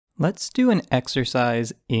Let's do an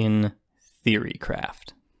exercise in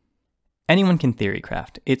theorycraft. Anyone can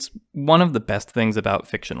theorycraft. It's one of the best things about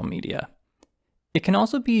fictional media. It can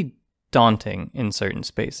also be daunting in certain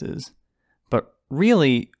spaces, but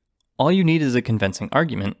really, all you need is a convincing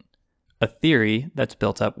argument, a theory that's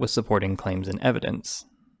built up with supporting claims and evidence.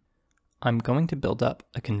 I'm going to build up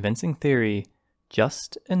a convincing theory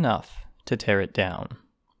just enough to tear it down.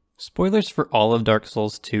 Spoilers for all of Dark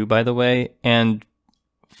Souls 2, by the way, and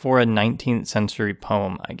for a 19th century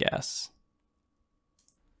poem, I guess.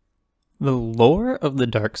 The lore of the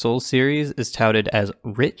Dark Souls series is touted as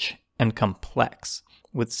rich and complex,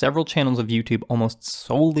 with several channels of YouTube almost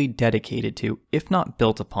solely dedicated to, if not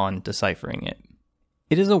built upon, deciphering it.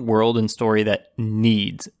 It is a world and story that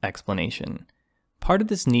needs explanation. Part of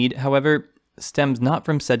this need, however, stems not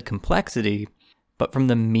from said complexity, but from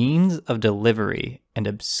the means of delivery and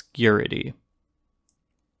obscurity.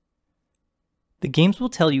 The games will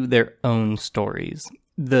tell you their own stories,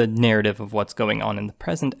 the narrative of what's going on in the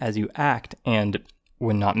present as you act, and,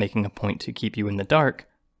 when not making a point to keep you in the dark,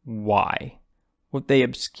 why. What they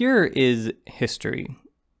obscure is history,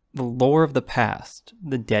 the lore of the past,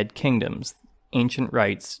 the dead kingdoms, ancient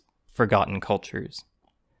rites, forgotten cultures.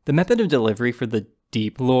 The method of delivery for the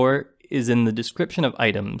deep lore is in the description of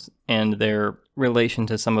items and their relation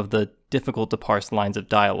to some of the difficult to parse lines of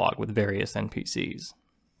dialogue with various NPCs.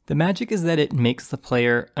 The magic is that it makes the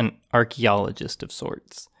player an archaeologist of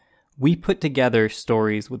sorts. We put together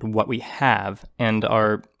stories with what we have and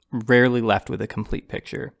are rarely left with a complete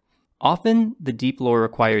picture. Often, the deep lore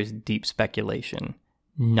requires deep speculation.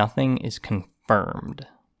 Nothing is confirmed.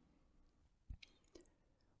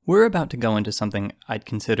 We're about to go into something I'd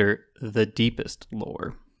consider the deepest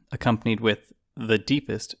lore, accompanied with the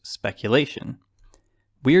deepest speculation.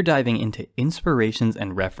 We're diving into inspirations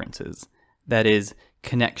and references, that is,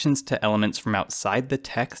 connections to elements from outside the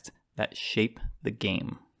text that shape the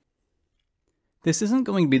game. This isn't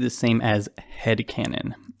going to be the same as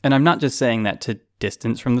headcanon, and I'm not just saying that to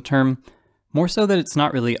distance from the term, more so that it's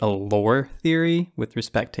not really a lore theory with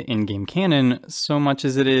respect to in-game canon so much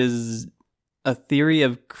as it is a theory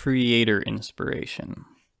of creator inspiration.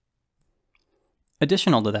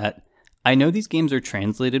 Additional to that, I know these games are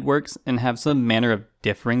translated works and have some manner of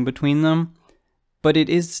differing between them, but it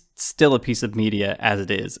is still a piece of media as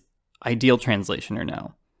it is, ideal translation or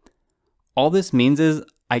no. All this means is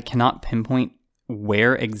I cannot pinpoint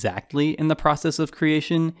where exactly in the process of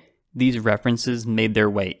creation these references made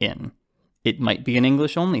their way in. It might be an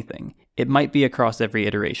English-only thing. It might be across every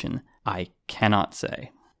iteration. I cannot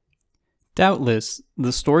say. Doubtless,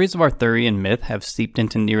 the stories of Arthurian myth have seeped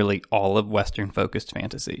into nearly all of Western-focused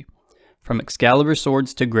fantasy. From Excalibur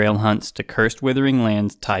swords to grail hunts to cursed withering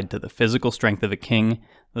lands tied to the physical strength of a king,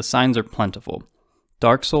 the signs are plentiful.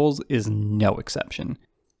 Dark Souls is no exception.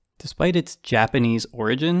 Despite its Japanese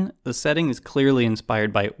origin, the setting is clearly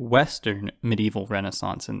inspired by Western medieval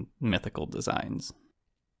Renaissance and mythical designs.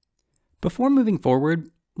 Before moving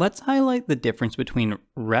forward, let's highlight the difference between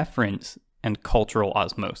reference and cultural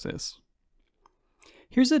osmosis.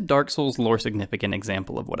 Here's a Dark Souls lore significant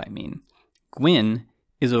example of what I mean. Gwyn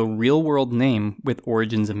is a real-world name with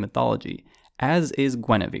origins in mythology, as is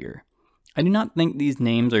Guinevere. I do not think these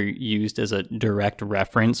names are used as a direct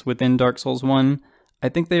reference within Dark Souls 1. I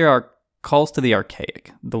think they are calls to the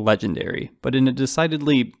archaic, the legendary, but in a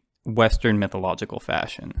decidedly Western mythological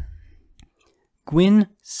fashion. Gwyn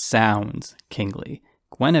sounds kingly.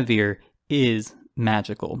 Guinevere is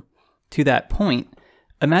magical. To that point,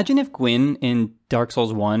 imagine if Gwyn in Dark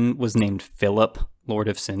Souls 1 was named Philip, Lord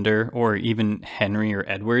of Cinder, or even Henry or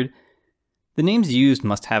Edward. The names used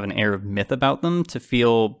must have an air of myth about them to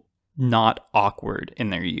feel not awkward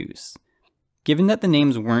in their use. Given that the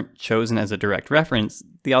names weren't chosen as a direct reference,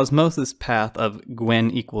 the osmosis path of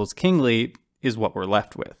Gwyn equals kingly is what we're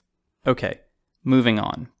left with. Okay, moving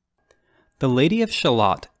on. The Lady of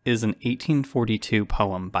Shalott is an 1842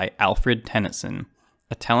 poem by Alfred Tennyson,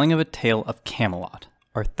 a telling of a tale of Camelot,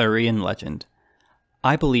 Arthurian legend.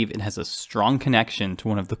 I believe it has a strong connection to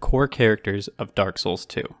one of the core characters of Dark Souls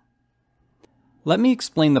 2. Let me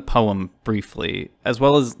explain the poem briefly, as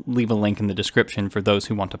well as leave a link in the description for those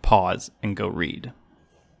who want to pause and go read.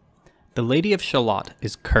 The Lady of Shalott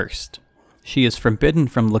is cursed. She is forbidden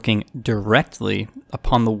from looking directly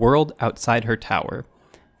upon the world outside her tower,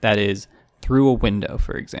 that is, through a window,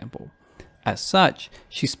 for example. As such,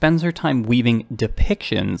 she spends her time weaving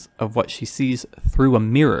depictions of what she sees through a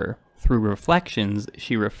mirror, through reflections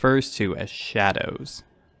she refers to as shadows.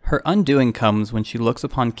 Her undoing comes when she looks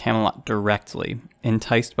upon Camelot directly,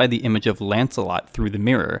 enticed by the image of Lancelot through the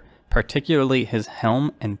mirror, particularly his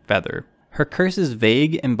helm and feather. Her curse is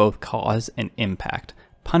vague in both cause and impact,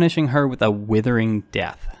 punishing her with a withering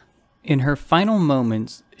death. In her final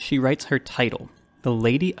moments, she writes her title, The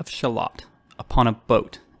Lady of Shalott, upon a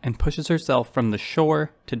boat and pushes herself from the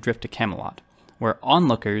shore to drift to Camelot, where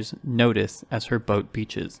onlookers notice as her boat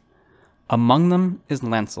beaches. Among them is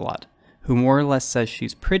Lancelot, who more or less says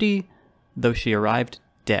she's pretty, though she arrived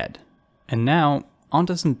dead. And now,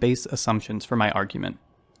 onto some base assumptions for my argument.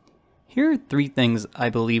 Here are 3 things I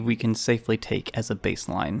believe we can safely take as a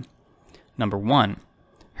baseline. Number 1,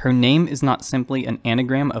 her name is not simply an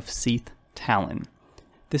anagram of Seath Talon.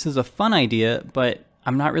 This is a fun idea, but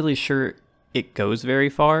I'm not really sure it goes very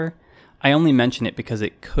far. I only mention it because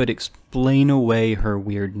it could explain away her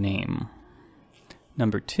weird name.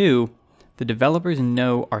 Number 2, the developers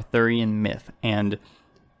know Arthurian myth and,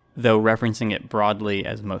 though referencing it broadly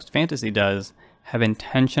as most fantasy does, have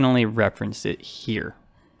intentionally referenced it here.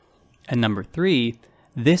 And number 3,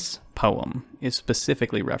 this poem is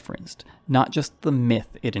specifically referenced, not just the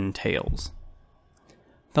myth it entails.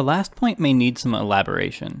 The last point may need some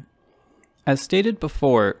elaboration. As stated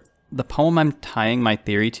before, the poem I'm tying my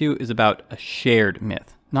theory to is about a shared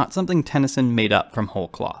myth, not something Tennyson made up from whole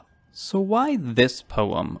cloth. So why this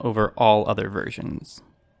poem over all other versions?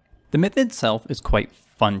 The myth itself is quite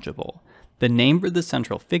fungible. The name for the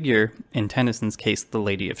central figure, in Tennyson's case the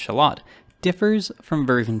Lady of Shalott, differs from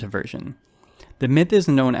version to version. The myth is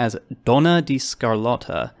known as Donna di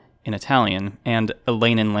Scarlotta in Italian and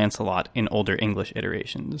Elaine and Lancelot in older English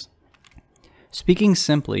iterations. Speaking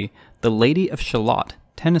simply, the Lady of Shalott,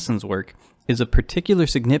 Tennyson's work, is of particular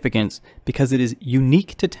significance because it is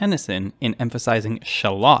unique to Tennyson in emphasizing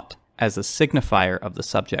Shalott as a signifier of the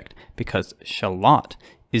subject, because Shalott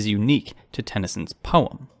is unique to Tennyson's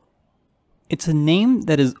poem. It's a name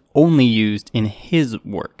that is only used in his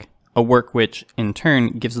work, a work which, in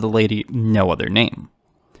turn, gives the lady no other name.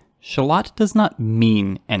 Shalott does not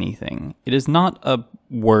mean anything. It is not a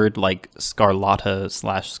word like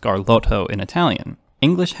Scarlotta/Scarlotto in Italian.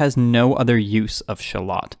 English has no other use of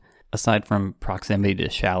Shalott, aside from proximity to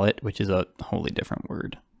shallot, which is a wholly different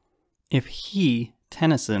word. If he,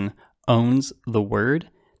 Tennyson, owns the word,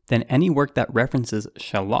 then any work that references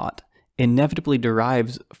Shalott inevitably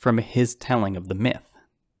derives from his telling of the myth.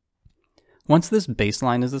 Once this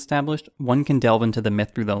baseline is established, one can delve into the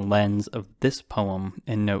myth through the lens of this poem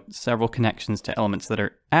and note several connections to elements that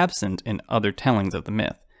are absent in other tellings of the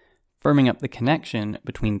myth, firming up the connection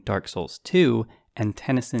between Dark Souls 2 and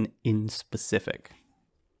Tennyson in specific.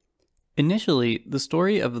 Initially, the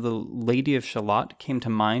story of the Lady of Shalott came to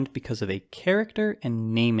mind because of a character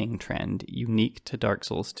and naming trend unique to Dark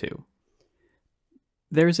Souls 2.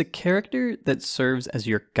 There is a character that serves as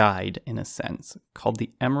your guide, in a sense, called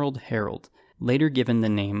the Emerald Herald, later given the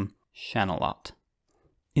name Shanalotte.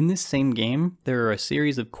 In this same game, there are a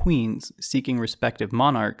series of queens seeking respective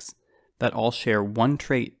monarchs that all share one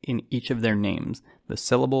trait in each of their names. The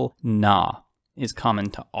syllable na is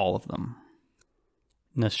common to all of them.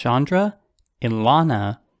 Nashandra,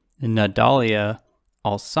 Ilana, Nadalia,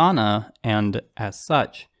 Alsana, and, as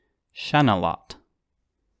such, Shanalotte.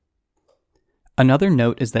 Another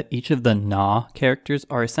note is that each of the na characters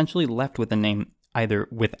are essentially left with a name either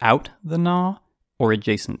without the na or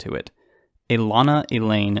adjacent to it. Ilana,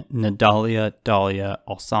 Elaine, Nadalia, Dahlia,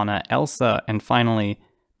 Alsana, Elsa, and finally,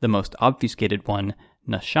 the most obfuscated one,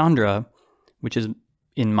 Nashandra, which is,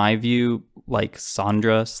 in my view, like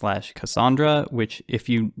Sandra/Cassandra, which, if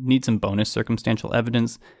you need some bonus circumstantial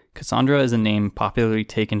evidence, Cassandra is a name popularly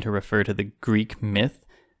taken to refer to the Greek myth,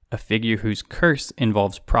 a figure whose curse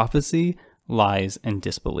involves prophecy, lies, and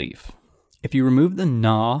disbelief. If you remove the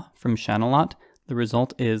na from Shanalotte, the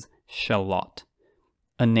result is Shalott,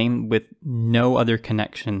 a name with no other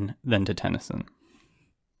connection than to Tennyson.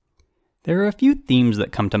 There are a few themes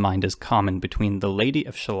that come to mind as common between the Lady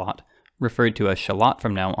of Shalott, referred to as Shalott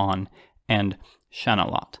from now on, and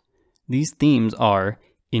Shanalotte. These themes are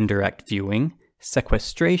indirect viewing,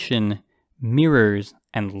 sequestration, mirrors,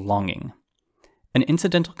 and longing. An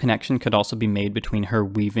incidental connection could also be made between her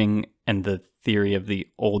weaving and the theory of the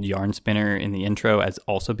old yarn spinner in the intro as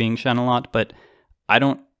also being Shanalotte, but I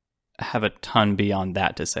don't have a ton beyond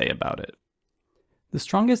that to say about it. The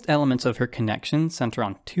strongest elements of her connection center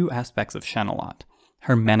on two aspects of Shanalotte: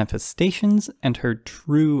 her manifestations and her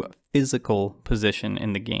true physical position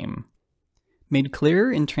in the game. Made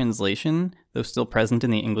clearer in translation, though still present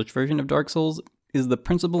in the English version of Dark Souls, is the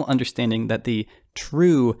principal understanding that the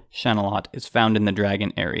true Shanalotte is found in the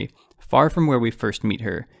Dragon Eyrie, far from where we first meet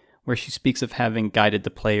her, where she speaks of having guided the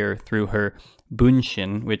player through her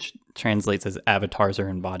bunshin, which translates as avatars or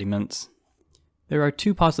embodiments. There are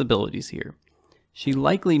two possibilities here. She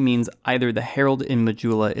likely means either the Herald in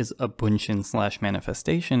Majula is a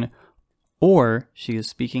bunshin/manifestation, or she is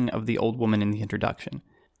speaking of the old woman in the introduction.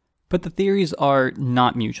 But the theories are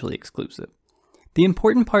not mutually exclusive. The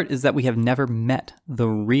important part is that we have never met the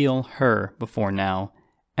real her before now,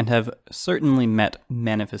 and have certainly met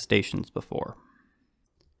manifestations before.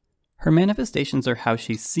 Her manifestations are how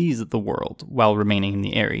she sees the world while remaining in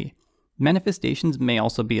the Eyrie. Manifestations may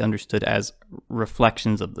also be understood as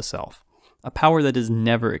reflections of the self, a power that is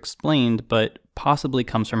never explained but possibly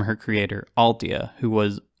comes from her creator, Altia, who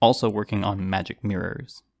was also working on magic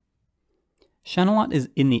mirrors. Shanalotte is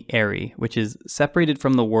in the Eyrie, which is separated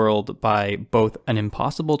from the world by both an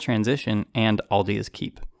impossible transition and Aldia's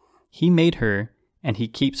keep. He made her, and he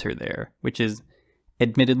keeps her there, which is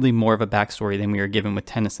admittedly more of a backstory than we are given with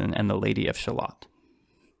Tennyson and the Lady of Shalott.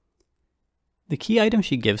 The key item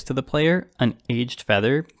she gives to the player, an aged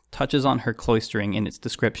feather, touches on her cloistering in its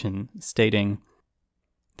description, stating,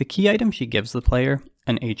 "The key item she gives the player,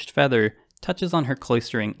 an aged feather, touches on her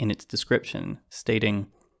cloistering in its description, stating,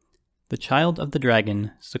 the child of the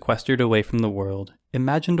dragon, sequestered away from the world,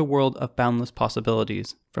 imagined a world of boundless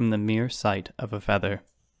possibilities from the mere sight of a feather."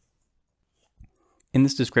 In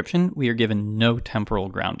this description, we are given no temporal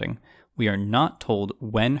grounding. We are not told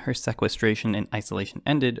when her sequestration and isolation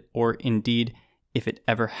ended, or indeed, if it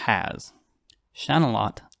ever has.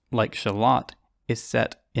 Shanalotte, like Shalott, is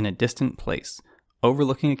set in a distant place,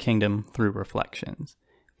 overlooking a kingdom through reflections.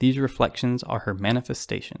 These reflections are her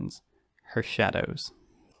manifestations, her shadows.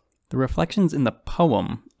 The reflections in the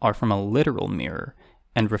poem are from a literal mirror,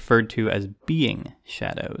 and referred to as being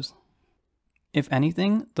shadows. If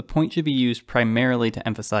anything, the point should be used primarily to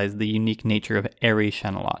emphasize the unique nature of Eyrie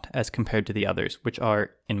Shanalotte as compared to the others, which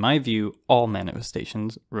are, in my view, all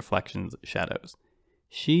manifestations, reflections, shadows.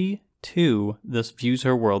 She, too, thus views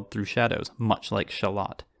her world through shadows, much like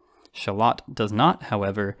Shalott. Shalott does not,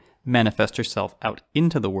 however, manifest herself out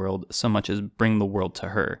into the world so much as bring the world to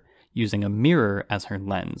her, using a mirror as her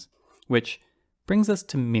lens, which brings us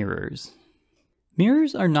to mirrors.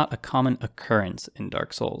 Mirrors are not a common occurrence in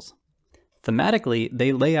Dark Souls. Thematically,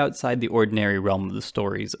 they lay outside the ordinary realm of the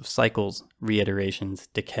stories of cycles, reiterations,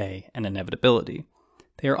 decay, and inevitability.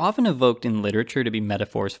 They are often evoked in literature to be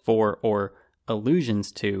metaphors for, or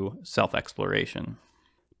allusions to, self-exploration.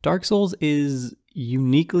 Dark Souls is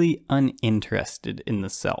uniquely uninterested in the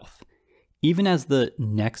self. Even as the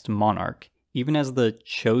next monarch, even as the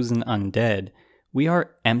chosen undead, we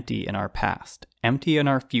are empty in our past, empty in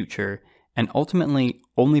our future, and ultimately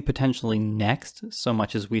only potentially next so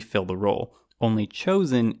much as we fill the role, only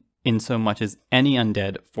chosen in so much as any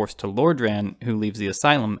undead forced to Lordran who leaves the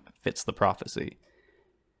asylum fits the prophecy.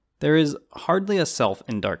 There is hardly a self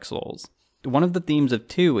in Dark Souls. One of the themes of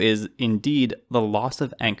 2 is, indeed, the loss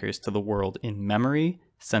of anchors to the world in memory,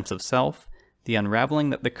 sense of self, the unraveling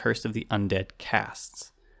that the curse of the undead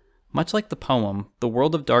casts. Much like the poem, the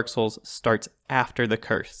world of Dark Souls starts after the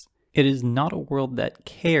curse. It is not a world that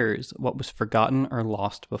cares what was forgotten or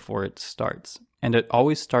lost before it starts, and it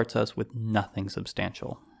always starts us with nothing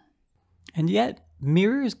substantial. And yet,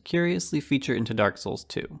 mirrors curiously feature into Dark Souls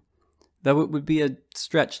 2, though it would be a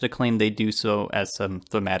stretch to claim they do so as some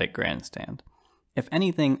thematic grandstand. If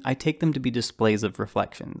anything, I take them to be displays of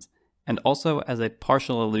reflections, and also as a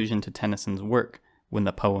partial allusion to Tennyson's work when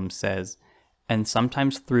the poem says, "And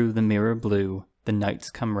sometimes through the mirror blue, the knights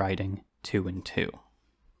come riding 2 and 2.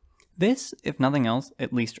 This, if nothing else,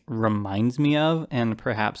 at least reminds me of, and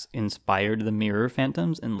perhaps inspired the mirror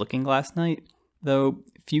phantoms in Looking Glass Knight, though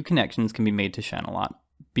few connections can be made to Shanalotte,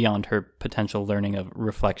 beyond her potential learning of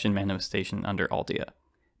reflection manifestation under Altia.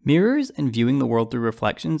 Mirrors and viewing the world through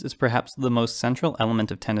reflections is perhaps the most central element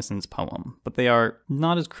of Tennyson's poem, but they are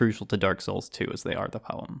not as crucial to Dark Souls 2 as they are the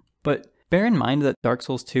poem. But bear in mind that Dark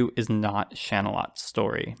Souls 2 is not Shanalotte's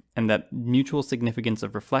story, and that mutual significance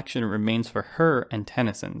of reflection remains for her and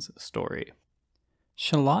Tennyson's story.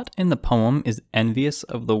 Shalott in the poem is envious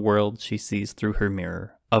of the world she sees through her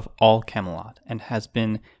mirror, of all Camelot, and has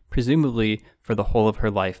been, presumably, for the whole of her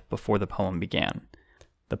life before the poem began.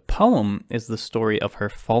 The poem is the story of her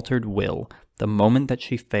faltered will, the moment that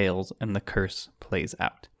she fails and the curse plays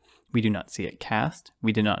out. We do not see it cast,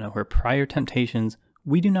 we do not know her prior temptations,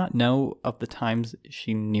 we do not know of the times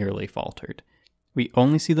she nearly faltered. We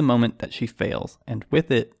only see the moment that she fails, and with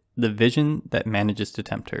it, the vision that manages to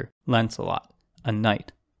tempt her, Lancelot, a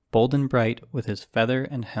knight, bold and bright with his feather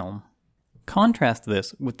and helm. Contrast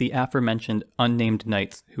this with the aforementioned unnamed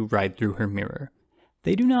knights who ride through her mirror.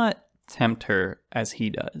 They do not tempt her as he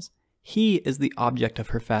does. He is the object of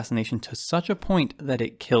her fascination to such a point that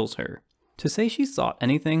it kills her. To say she sought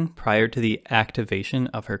anything prior to the activation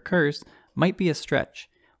of her curse might be a stretch.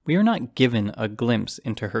 We are not given a glimpse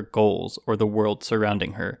into her goals or the world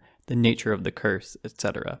surrounding her, the nature of the curse,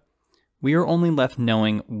 etc. We are only left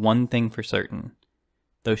knowing one thing for certain.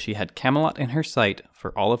 Though she had Camelot in her sight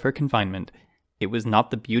for all of her confinement, it was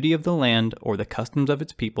not the beauty of the land or the customs of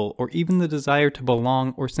its people or even the desire to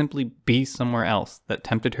belong or simply be somewhere else that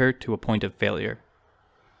tempted her to a point of failure.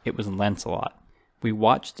 It was Lancelot. We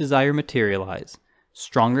watched desire materialize,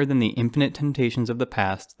 stronger than the infinite temptations of the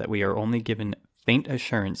past that we are only given faint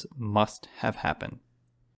assurance must have happened.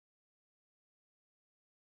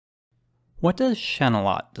 What does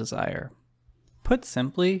Shanalotte desire? Put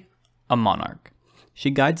simply, a monarch. She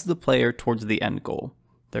guides the player towards the end goal.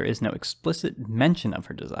 There is no explicit mention of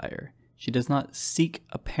her desire. She does not seek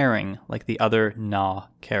a pairing like the other Na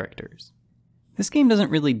characters. This game doesn't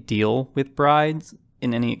really deal with brides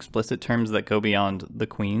in any explicit terms that go beyond the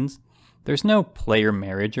queens. There's no player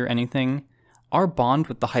marriage or anything. Our bond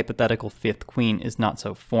with the hypothetical fifth queen is not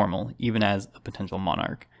so formal, even as a potential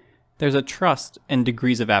monarch. There's a trust and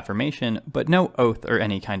degrees of affirmation, but no oath or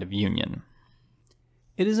any kind of union.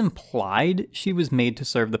 It is implied she was made to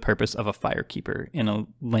serve the purpose of a firekeeper in a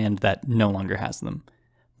land that no longer has them.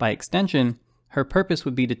 By extension, her purpose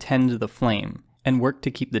would be to tend the flame and work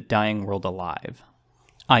to keep the dying world alive.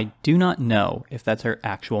 I do not know if that's her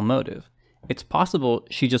actual motive. It's possible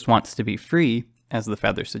she just wants to be free, as the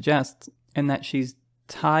feather suggests, and that she's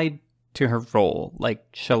tied to her role like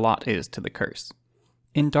Shalott is to the curse.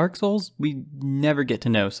 In Dark Souls, we never get to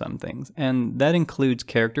know some things, and that includes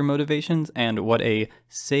character motivations and what a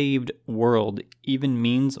saved world even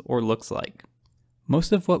means or looks like.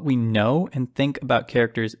 Most of what we know and think about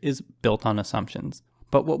characters is built on assumptions,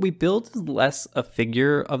 but what we build is less a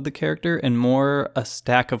figure of the character and more a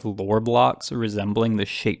stack of lore blocks resembling the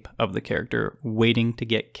shape of the character waiting to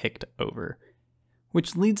get kicked over.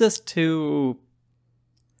 Which leads us to...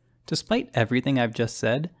 Despite everything I've just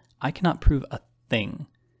said, I cannot prove a thing.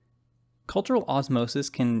 Cultural osmosis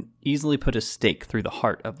can easily put a stake through the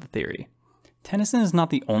heart of the theory. Tennyson is not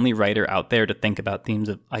the only writer out there to think about themes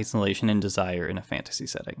of isolation and desire in a fantasy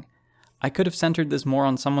setting. I could have centered this more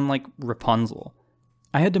on someone like Rapunzel.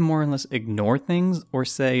 I had to more or less ignore things or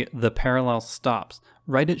say the parallel stops,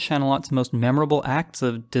 right at Shanalotte's most memorable acts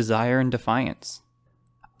of desire and defiance.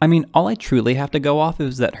 I mean, all I truly have to go off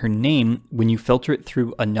is that her name, when you filter it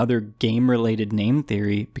through another game-related name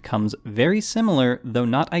theory, becomes very similar, though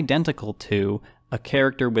not identical to, a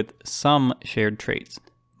character with some shared traits.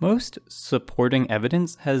 Most supporting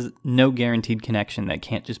evidence has no guaranteed connection that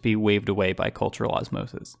can't just be waved away by cultural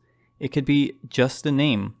osmosis. It could be just a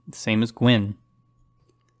name, same as Gwyn.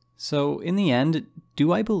 So, in the end,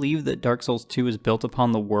 do I believe that Dark Souls 2 is built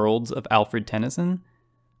upon the worlds of Alfred Tennyson?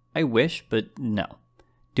 I wish, but no.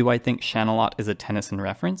 Do I think Shanalotte is a Tennyson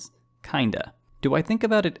reference? Kinda. Do I think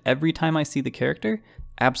about it every time I see the character?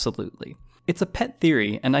 Absolutely. It's a pet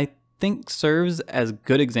theory, and I think serves as a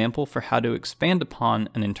good example for how to expand upon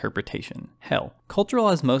an interpretation. Hell, cultural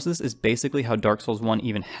osmosis is basically how Dark Souls 1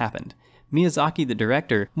 even happened. Miyazaki, the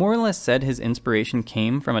director, more or less said his inspiration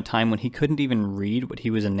came from a time when he couldn't even read what he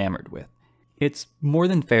was enamored with. It's more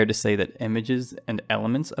than fair to say that images and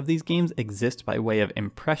elements of these games exist by way of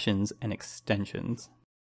impressions and extensions.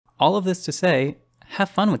 All of this to say, have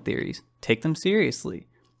fun with theories. Take them seriously.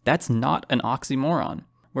 That's not an oxymoron.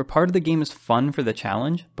 Where part of the game is fun for the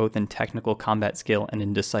challenge, both in technical combat skill and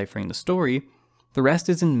in deciphering the story, the rest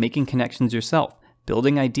is in making connections yourself,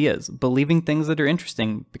 building ideas, believing things that are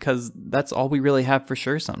interesting, because that's all we really have for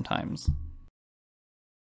sure sometimes.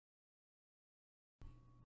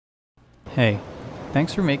 Hey,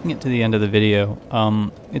 thanks for making it to the end of the video.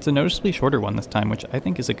 It's a noticeably shorter one this time, which I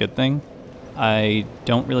think is a good thing. I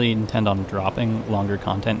don't really intend on dropping longer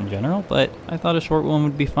content in general, but I thought a short one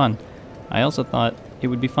would be fun. I also thought it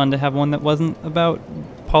would be fun to have one that wasn't about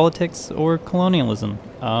politics or colonialism.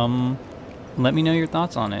 Let me know your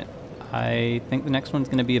thoughts on it. I think the next one's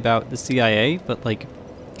going to be about the CIA, but like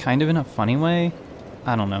kind of in a funny way.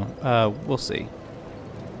 I don't know. We'll see.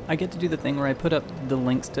 I get to do the thing where I put up the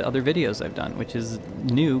links to other videos I've done, which is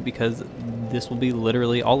new because this will be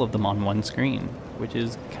literally all of them on one screen, which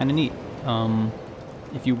is kind of neat.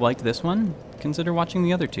 If you liked this one, consider watching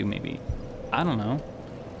the other two maybe. I don't know.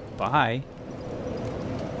 Bye.